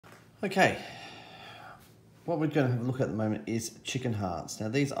Okay, what we're going to have a look at the moment is chicken hearts. Now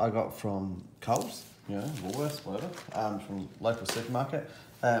these I got from Coles, Woolworths, whatever, from local supermarket,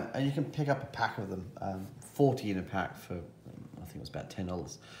 and you can pick up a pack of them, 40 in a pack for, I think it was about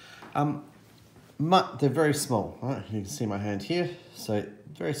 $10. They're very small, right? You can see my hand here, so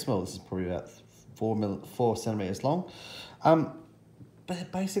very small. This is probably about 4 centimeters long. But they're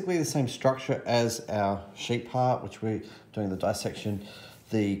basically the same structure as our sheep heart, which we're doing the dissection,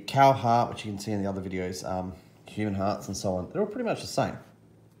 the cow heart, which you can see in the other videos, human hearts and so on. They're all pretty much the same.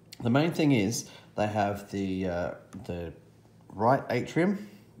 The main thing is they have the right atrium,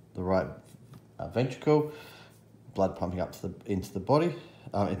 the right ventricle, blood pumping up to into the body,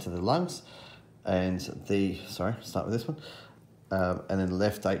 into the lungs, and start with this one, and then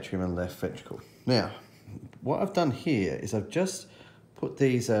left atrium and left ventricle. Now, what I've done here is I've just put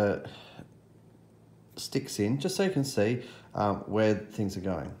these sticks in just so you can see where things are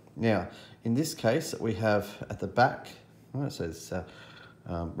going. Now, in this case, we have at the back, so it's,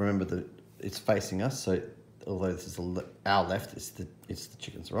 remember that it's facing us, so although this is our left, it's the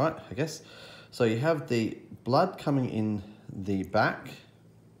chicken's right, I guess. So you have the blood coming in the back,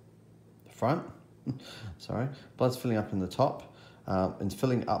 the front, blood's filling up in the top, and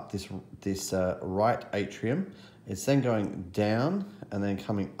filling up this right atrium. It's then going down and then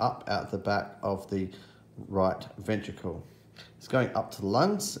coming up out the back of the right ventricle. It's going up to the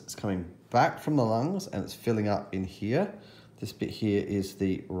lungs, it's coming back from the lungs, and it's filling up in here. This bit here is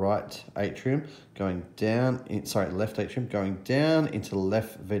the right atrium going down, left atrium going down into the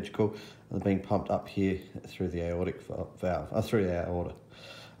left ventricle, and being pumped up here through the aortic valve, through the aorta.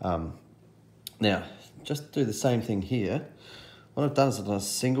 Now, just do the same thing here. What I've done is I've done a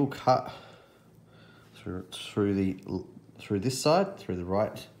single cut through this side, through the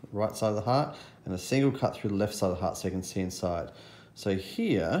right side of the heart, and a single cut through the left side of the heart so you can see inside. So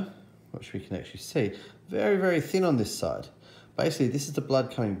here, which we can actually see, very, very thin on this side. Basically, this is the blood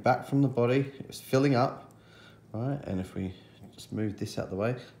coming back from the body, it's filling up, right? And if we just move this out of the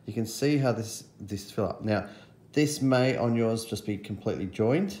way, you can see how this fill up. Now, this may on yours just be completely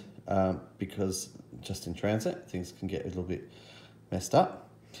joined, because just in transit, things can get a little bit messed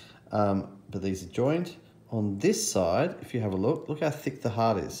up. But these are joined. On this side, if you have a look how thick the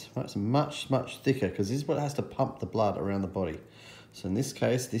heart is. Right? It's much, much thicker because this is what has to pump the blood around the body. So in this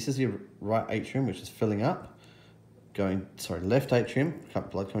case, this is your right atrium, which is filling up, left atrium,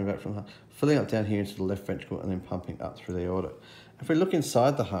 blood coming back from the heart, filling up down here into the left ventricle and then pumping up through the aorta. If we look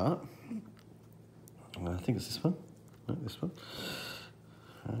inside the heart, I think it's this one, no, this one.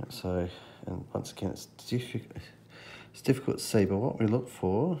 All right, so, and once again, it's difficult to see, but what we look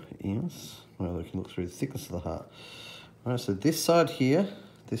for is, well, we can look through the thickness of the heart. All right, so this side here,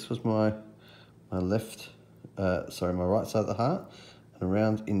 this was my right side of the heart, and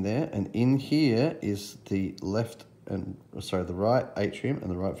around in there, and in here is the the right atrium and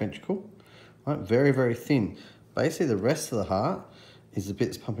the right ventricle. Right, very, very thin. Basically, the rest of the heart is the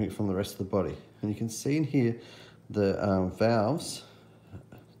bits pumping it from the rest of the body, and you can see in here the valves.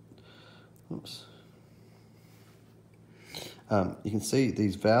 Oops. You can see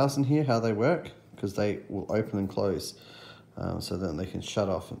these valves in here, how they work, because they will open and close, so then they can shut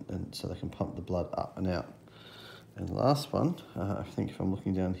off and so they can pump the blood up and out. And the last one, I think if I'm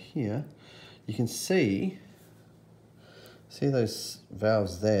looking down here, you can see those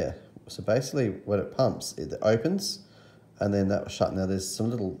valves there. So basically when it pumps, it opens and then that will shut. Now there's some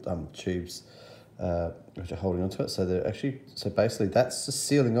little tubes which are holding onto it. So basically that's just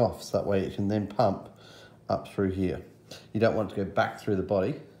sealing off, so that way it can then pump up through here. You don't want it to go back through the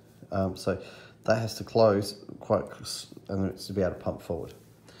body, so that has to close and it's to be able to pump forward.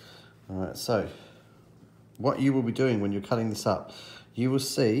 All right, so what you will be doing when you're cutting this up, you will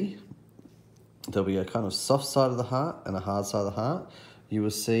see there'll be a kind of soft side of the heart and a hard side of the heart. You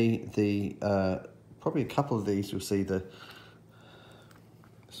will see probably a couple of these, you'll see this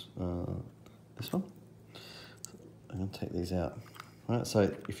one. I'm going to take these out. All right, so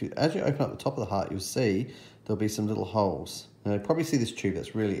as you open up the top of the heart, you'll see there'll be some little holes. Now you probably see this tube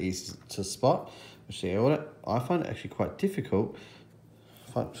that's really easy to spot, which is the aorta. I find it actually quite difficult.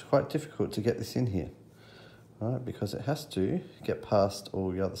 To get this in here, right? Because it has to get past all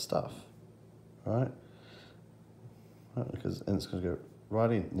the other stuff, right? And it's going to go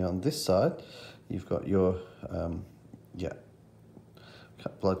right in. Now on this side, you've got your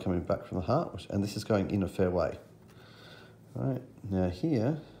blood coming back from the heart, and this is going in a fair way. Right, now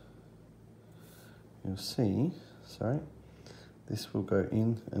here, you'll see, this will go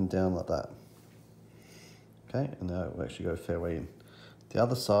in and down like that. Okay, and now it will actually go a fair way in. The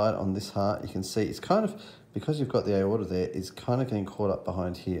other side on this heart, you can see it's kind of because you've got the aorta there, it's kind of getting caught up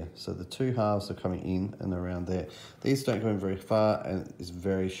behind here. So the two halves are coming in and around there. These don't go in very far, and it's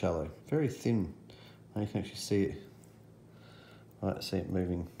very shallow, very thin. And you can actually see it. Right, see it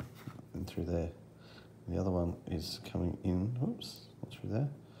moving in through there. The other one is coming in, oops, not through there,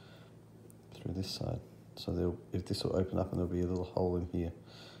 through this side. So if this will open up and there'll be a little hole in here.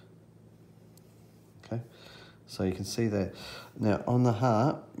 Okay, so you can see that. Now on the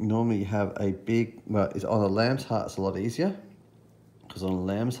heart, normally you have a big, well, on a lamb's heart it's a lot easier, because on a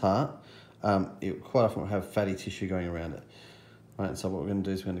lamb's heart, it quite often will have fatty tissue going around it. Right, so what we're going to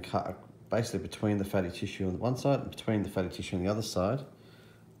do is we're going to cut basically between the fatty tissue on one side and between the fatty tissue on the other side.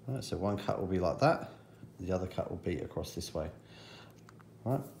 Right, so one cut will be like that, the other cut will be across this way.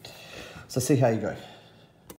 Right, so see how you go.